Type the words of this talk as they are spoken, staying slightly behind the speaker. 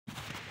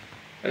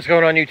What's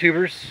going on,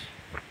 YouTubers?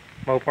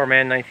 Mopar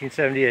Man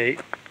 1978.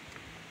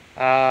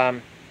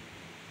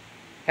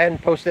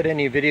 Hadn't posted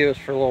any videos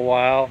for a little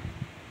while.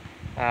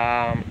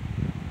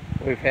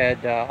 We've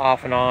had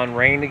off and on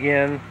rain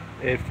again.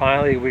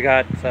 We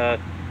got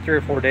 3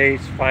 or 4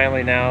 days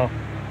finally now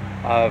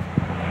of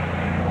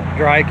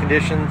dry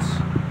conditions.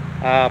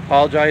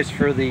 Apologize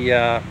for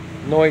the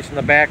noise in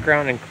the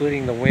background,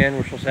 including the wind.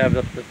 We're supposed to have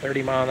up to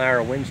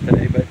 30-mile-an-hour winds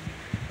today, but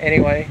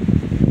anyway.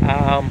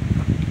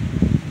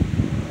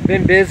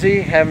 Been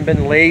busy, haven't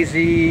been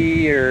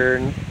lazy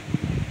or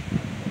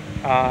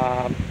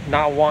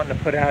not wanting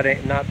to put out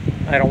I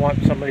don't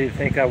want somebody to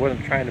think I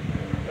wasn't trying to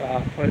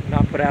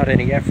not put out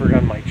any effort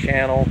on my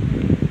channel,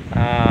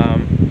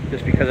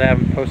 just because I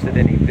haven't posted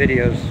any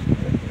videos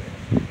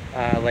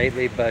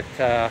lately. But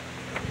the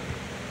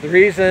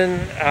reason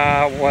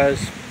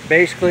was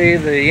basically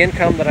the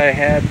income that I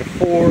had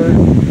before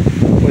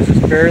was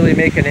just barely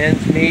making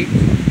ends meet.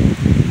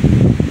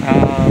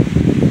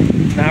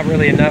 Not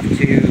really enough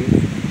to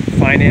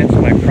finance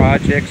my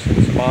projects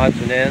and some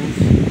odds and ends,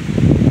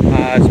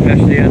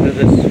 especially under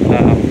this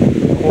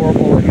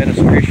horrible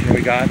administration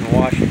we got in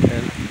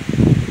Washington.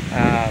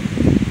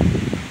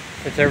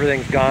 Since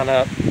everything's gone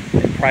up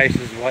in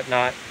prices and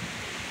whatnot,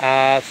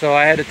 so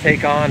I had to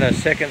take on a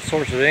second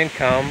source of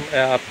income,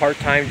 a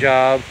part-time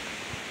job,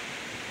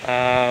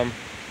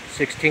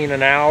 $16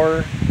 an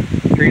hour,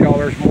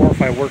 $3 more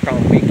if I work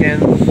on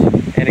weekends,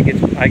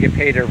 and I get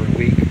paid every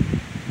week.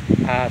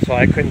 So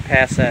I couldn't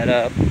pass that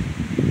up.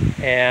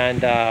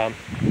 And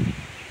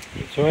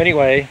so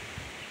anyway,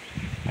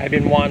 I've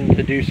been wanting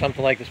to do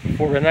something like this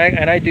before, and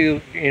I do,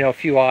 a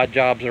few odd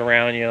jobs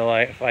around,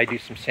 like if I do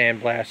some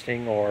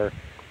sandblasting or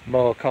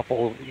mow a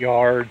couple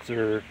yards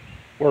or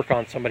work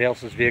on somebody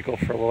else's vehicle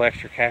for a little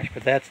extra cash,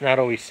 but that's not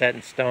always set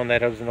in stone.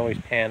 That doesn't always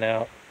pan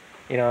out.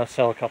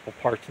 Sell a couple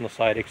parts on the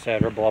side,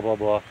 etc. Blah blah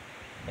blah.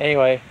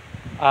 Anyway,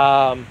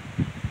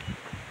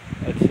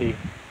 let's see.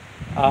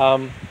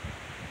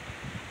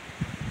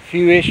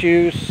 Few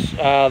issues.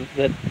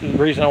 The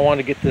reason I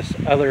wanted to get this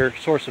other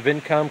source of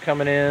income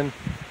coming in,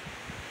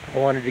 I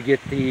wanted to get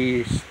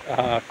the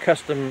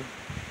custom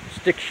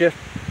stick shift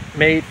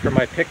made for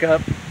my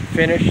pickup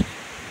finished.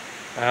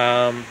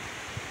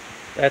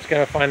 That's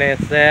going to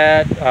finance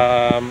that.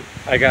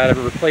 I got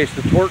to replace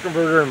the torque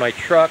converter in my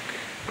truck,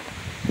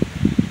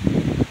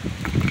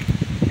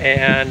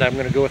 and I'm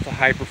going to go with the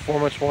high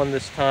performance one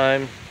this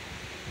time.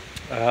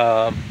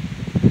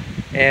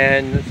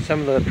 And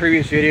some of the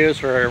previous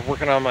videos were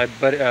working on my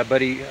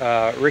buddy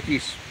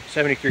Ricky's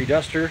 73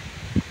 Duster.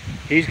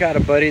 He's got a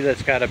buddy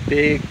that's got a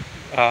big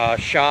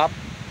shop.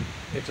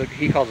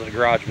 He calls it a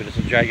garage, but it's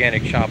a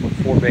gigantic shop with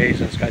 4 bays,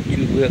 and it's got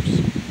 2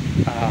 lifts,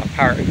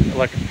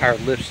 electric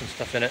powered lifts and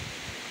stuff in it.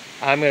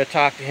 I'm going to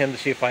talk to him to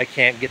see if I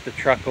can't get the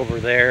truck over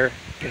there,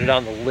 get it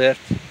on the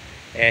lift,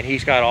 and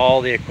he's got all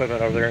the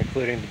equipment over there,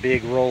 including the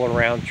big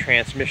roll-around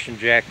transmission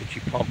jack that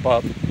you pump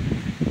up,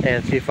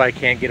 and see if I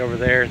can't get over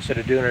there instead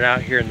of doing it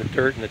out here in the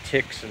dirt and the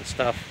ticks and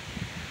stuff,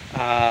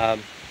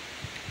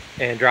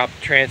 and drop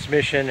the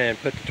transmission and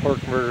put the torque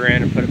converter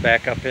in and put it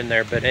back up in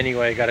there. But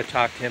anyway, I got to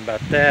talk to him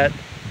about that.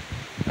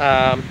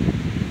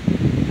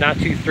 Not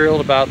too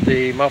thrilled about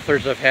the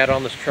mufflers I've had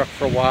on this truck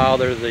for a while.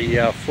 They're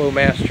the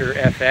Flowmaster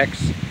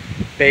FX.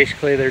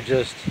 Basically, they're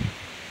just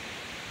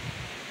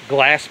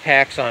glass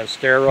packs on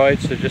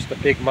steroids. They're just a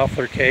big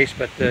muffler case,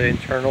 but the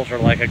internals are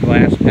like a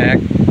glass pack.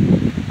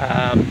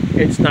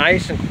 It's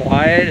nice and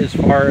quiet as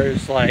far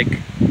as like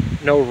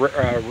no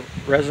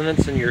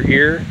resonance in your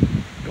ear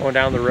going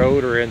down the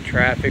road or in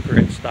traffic or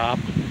in stop.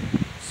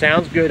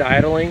 Sounds good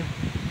idling.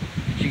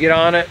 But you get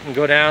on it and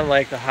go down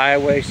like the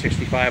highway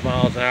 65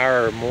 miles an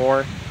hour or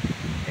more,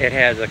 it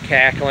has a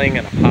cackling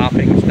and a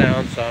popping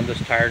sound, so I'm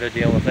just tired of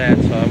dealing with that.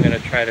 So I'm going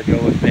to try to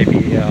go with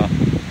maybe a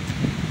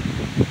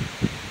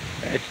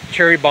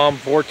Cherry Bomb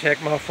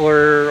Vortec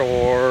muffler,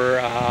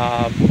 or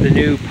the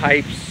new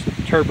Pipes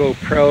Turbo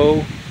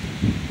Pro,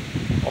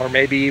 or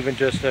maybe even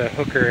just a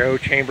Hooker Aero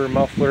Chamber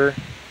muffler,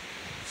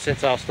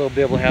 since I'll still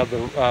be able to have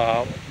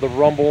the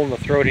rumble and the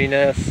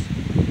throatiness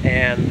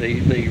and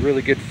the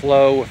really good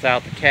flow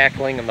without the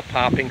cackling and the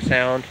popping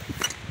sound.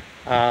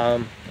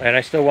 And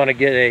I still want to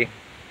get a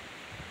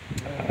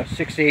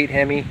 68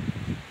 Hemi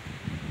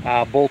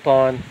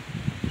bolt-on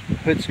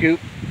hood scoop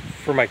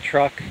for my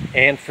truck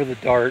and for the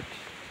Dart.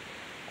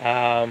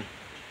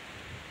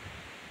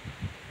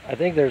 I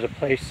think there's a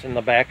place in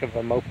the back of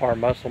a Mopar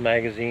Muscle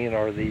magazine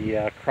or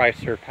the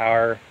Chrysler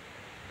Power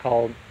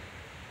called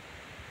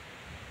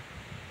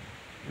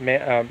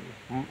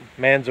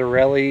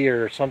Manzarelli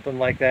or something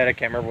like that. I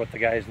can't remember what the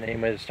guy's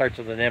name is. It starts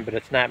with an M, but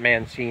it's not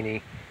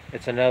Mancini.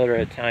 It's another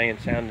Italian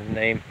sounding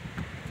name.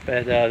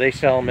 But they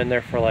sell them in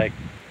there for like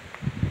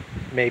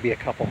maybe a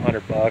couple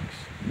 $100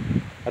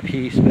 a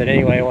piece. But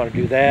anyway, I want to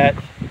do that.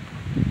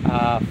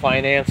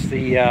 Finance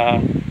the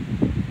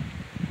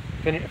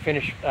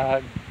finish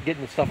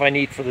getting the stuff I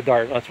need for the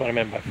Dart. That's what I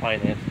meant by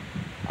finance.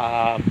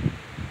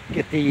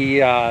 Get the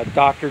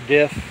Dr.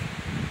 Diff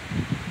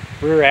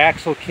rear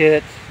axle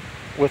kit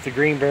with the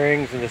green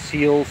bearings and the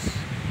seals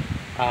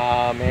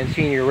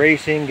Mancini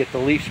Racing, get the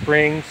leaf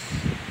springs.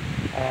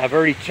 I've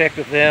already checked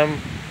with them.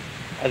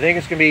 I think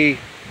it's going to be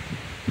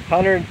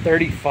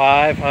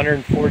 $135,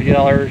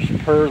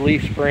 $140 per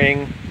leaf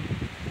spring,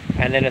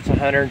 and then it's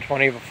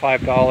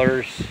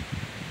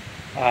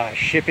 $125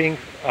 shipping,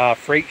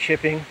 freight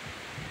shipping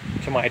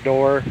to my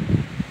door.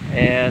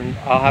 And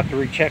I'll have to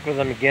recheck with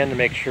them again to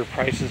make sure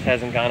prices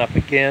hasn't gone up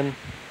again.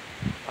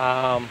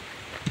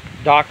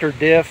 Dr.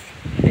 Diff,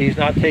 he's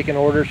not taking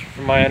orders,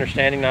 from my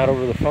understanding, not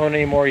over the phone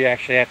anymore. You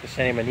actually have to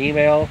send him an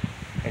email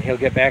and he'll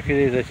get back to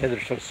you. They said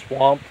they're so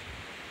swamped.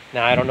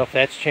 Now I don't know if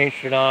that's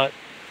changed or not,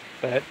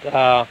 but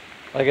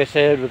like I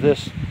said, with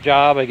this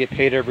job I get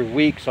paid every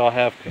week, so I'll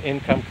have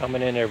income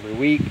coming in every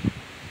week.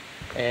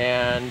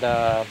 And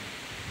yeah,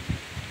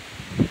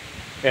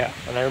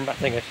 and I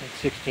think I said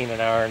 16 an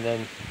hour, and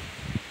then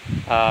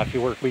if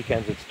you work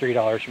weekends it's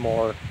 $3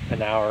 more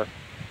an hour.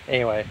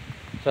 Anyway,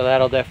 so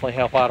that'll definitely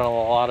help out on a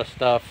lot of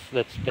stuff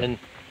that's been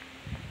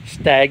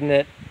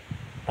stagnant.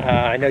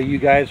 I know you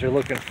guys are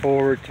looking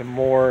forward to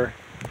more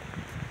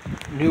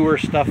newer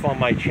stuff on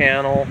my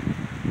channel.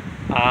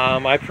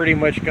 I pretty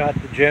much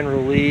got the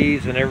General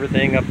Lees and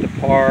everything up to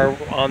par.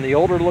 On the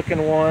older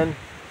looking one,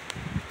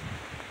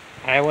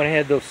 I went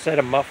ahead, those set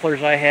of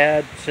mufflers I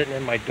had sitting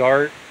in my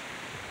Dart,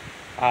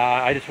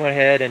 I just went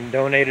ahead and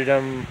donated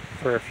them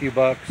for a few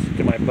bucks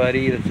to my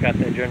buddy that's got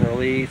that General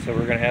Lee. So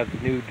we're going to have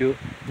the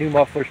new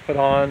mufflers put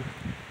on.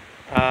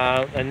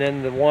 And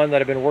then the one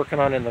that I've been working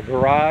on in the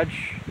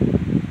garage,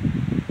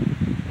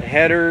 the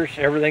headers,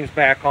 everything's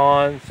back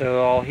on.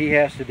 So all he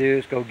has to do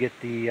is go get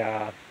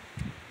the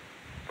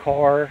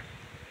car,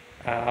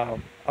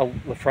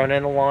 the front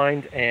end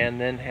aligned,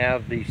 and then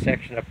have the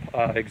section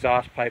of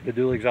exhaust pipe, the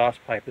dual exhaust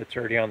pipe that's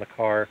already on the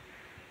car,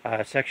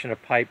 section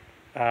of pipe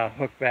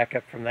hooked back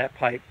up from that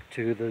pipe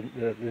to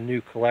the new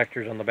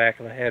collectors on the back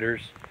of the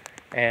headers,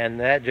 and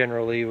that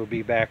generally will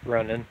be back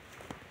running.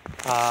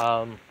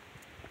 And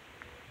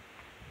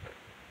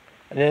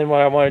then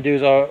what I want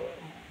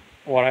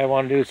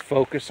to do is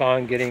focus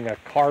on getting a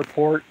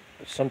carport,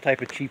 some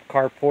type of cheap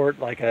carport,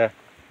 like a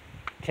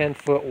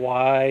 10-foot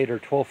wide or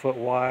 12-foot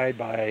wide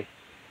by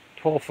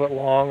 12-foot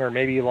long, or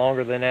maybe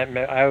longer than that.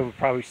 I would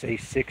probably say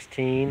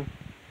 16,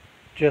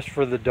 just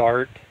for the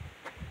Dart.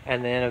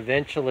 And then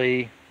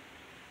eventually,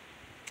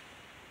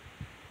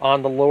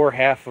 on the lower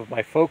half of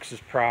my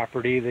folks'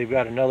 property, they've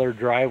got another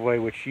driveway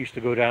which used to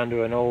go down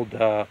to an old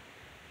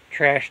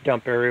trash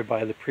dump area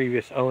by the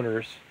previous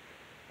owners.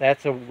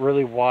 That's a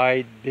really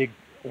wide, big,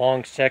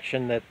 long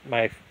section that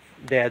my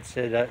dad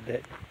said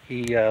that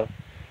he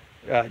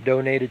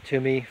donated to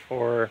me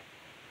to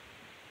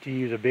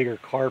use a bigger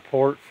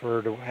carport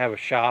to have a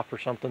shop or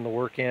something to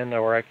work in,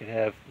 or I could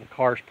have the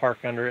cars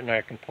parked under it and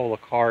I can pull a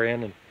car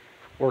in and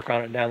work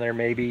on it down there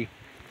maybe.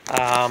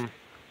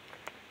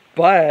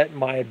 But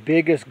my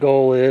biggest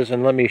goal is,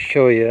 and let me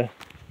show you,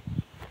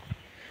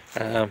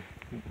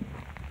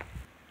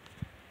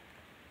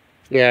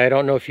 yeah, I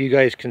don't know if you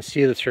guys can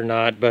see this or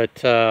not,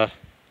 but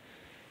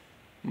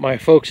my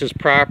folks'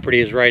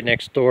 property is right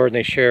next door, and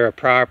they share a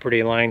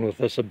property line with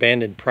this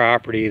abandoned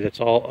property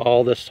that's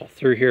all this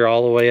through here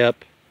all the way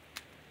up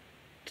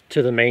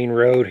to the main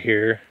road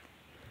here.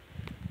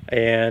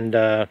 And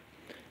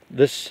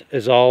this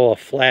is all a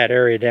flat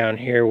area down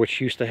here,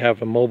 which used to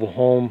have a mobile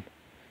home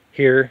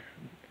here.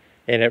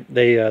 And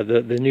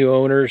the new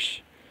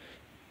owners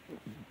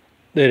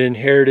that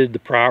inherited the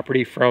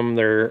property from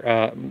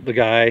the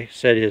guy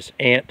said his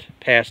aunt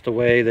passed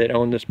away that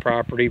owned this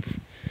property,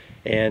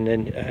 and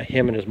then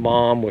him and his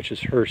mom, which is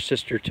her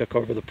sister, took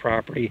over the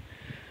property.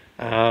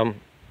 The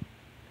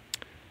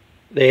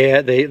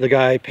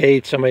guy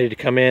paid somebody to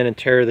come in and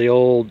tear the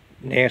old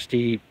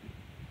nasty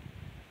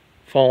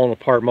falling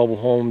apart mobile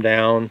home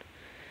down,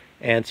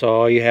 and so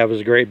all you have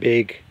is a great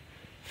big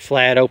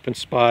flat open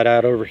spot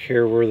out over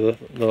here where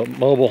the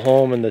mobile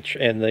home and the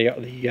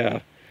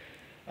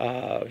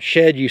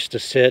shed used to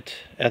sit.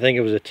 I think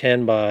it was a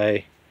 10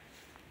 by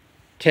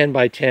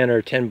 10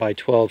 or 10 by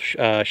 12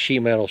 sheet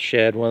metal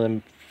shed, one of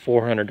them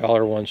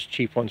 $400 ones,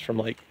 cheap ones from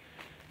like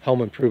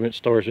home improvement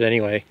stores. But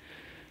anyway,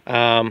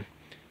 right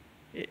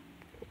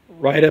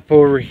up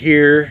over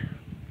here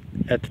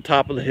at the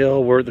top of the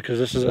hill, because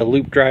this is a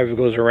loop drive that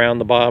goes around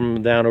the bottom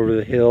and down over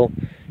the hill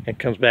and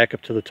comes back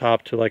up to the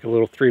top to like a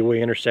little three-way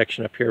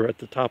intersection up here at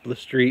the top of the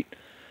street.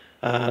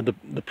 The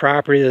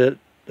property that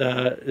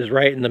is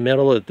right in the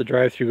middle that the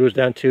drive-through goes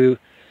down to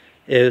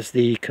is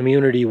the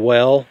community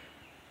well,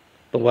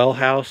 the well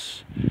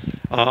house.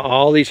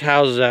 All these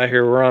houses out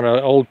here were on an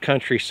old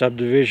country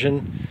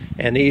subdivision,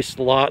 and these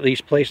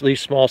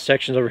small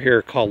sections over here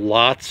are called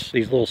lots.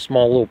 These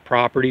small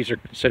properties are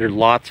considered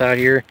lots out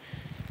here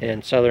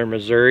in southern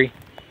Missouri.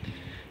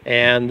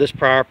 And this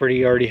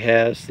property already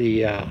has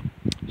the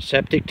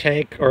septic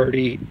tank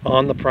already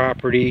on the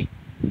property,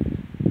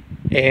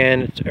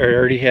 and it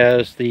already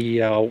has the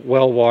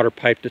well water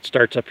pipe that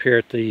starts up here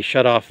at the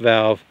shutoff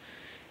valve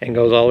and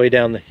goes all the way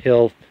down the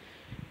hill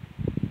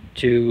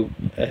to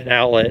an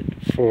outlet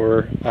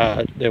for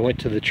they went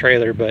to the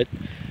trailer. But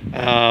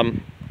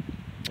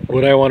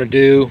what I want to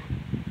do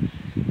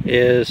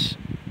is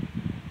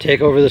take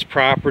over this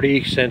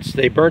property since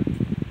they burnt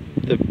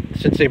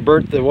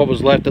what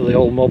was left of the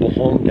old mobile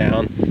home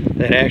down.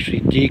 That actually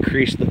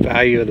decreased the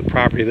value of the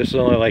property. This is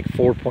only like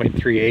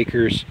 4.3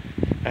 acres,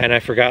 and I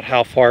forgot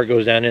how far it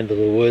goes down into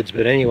the woods,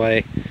 but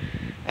anyway,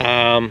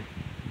 I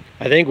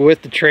think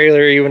with the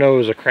trailer, even though it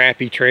was a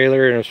crappy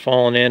trailer and it was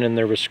falling in and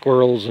there was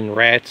squirrels and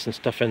rats and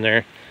stuff in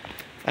there,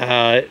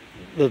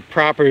 the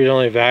property is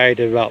only valued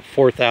at about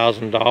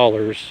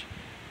 $4,000.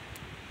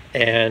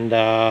 And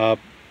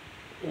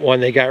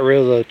when they got rid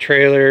of the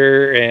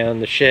trailer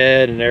and the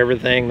shed and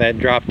everything, that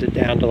dropped it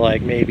down to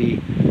like maybe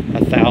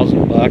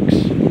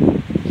 $1,000.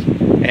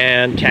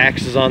 And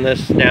taxes on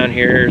this down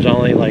here is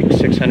only like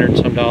 $600 and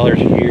some a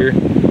year,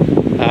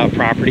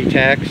 property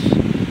tax.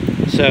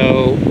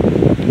 So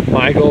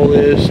my goal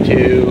is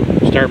to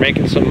start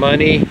making some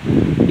money,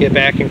 get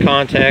back in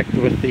contact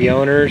with the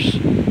owners,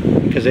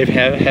 because they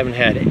haven't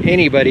had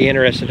anybody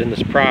interested in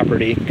this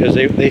property, because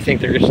they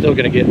think they're still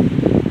going to get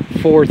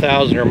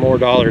 $4,000 or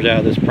more out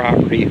of this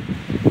property.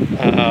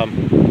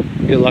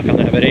 Good luck on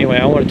that. But anyway,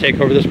 I want to take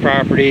over this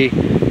property,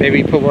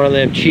 maybe put one of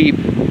them cheap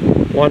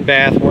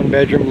 1-bath,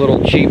 1-bedroom,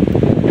 little cheap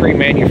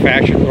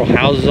pre-manufactured little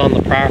houses on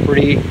the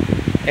property,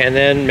 and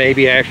then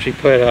maybe actually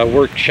put a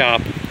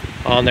workshop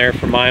on there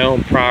for my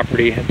own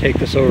property and take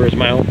this over as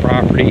my own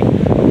property.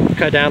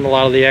 Cut down a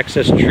lot of the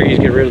excess trees,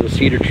 get rid of the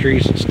cedar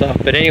trees and stuff.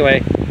 But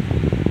anyway,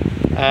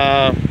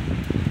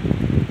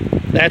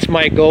 that's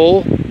my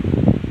goal.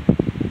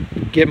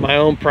 Get my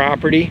own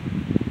property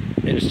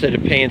instead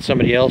of paying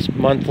somebody else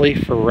monthly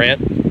for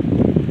rent,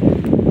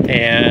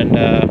 and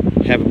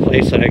have a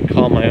place that I can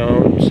call my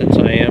own, since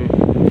I am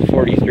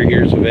 43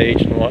 years of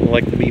age and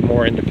like to be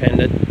more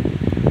independent.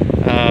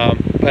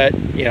 But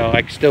you know,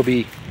 I can still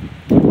be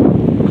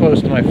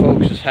close to my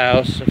folks'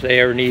 house if they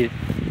ever need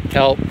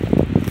help,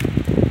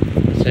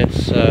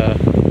 since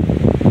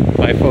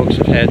my folks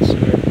have had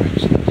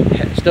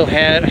still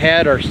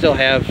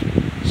have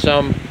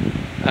some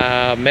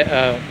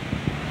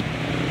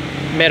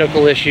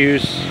medical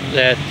issues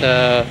that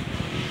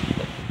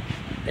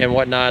and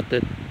whatnot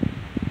that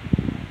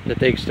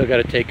they still got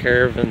to take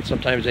care of, and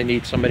sometimes they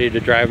need somebody to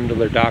drive them to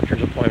their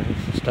doctor's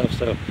appointments and stuff,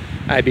 so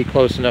I'd be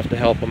close enough to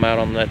help them out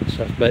on that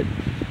stuff. But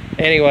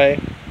anyway,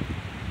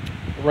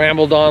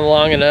 rambled on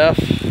long enough,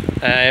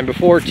 and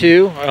before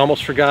too, I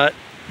almost forgot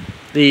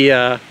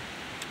the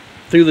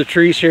through the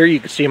trees here you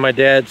can see my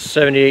dad's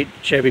 78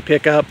 Chevy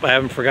pickup. I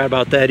haven't forgot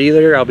about that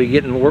either. I'll be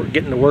getting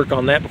to work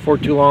on that before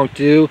too long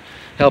too,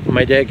 helping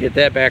my dad get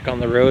that back on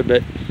the road.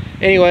 But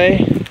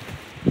anyway,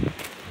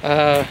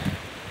 I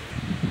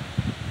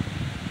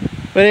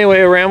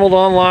rambled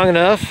on long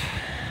enough.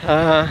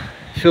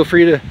 Feel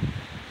free to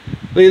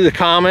leave the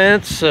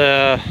comments.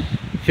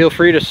 Feel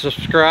free to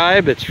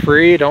subscribe. It's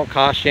free, don't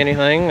cost you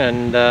anything,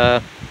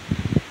 and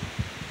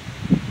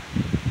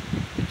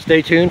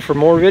stay tuned for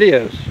more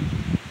videos.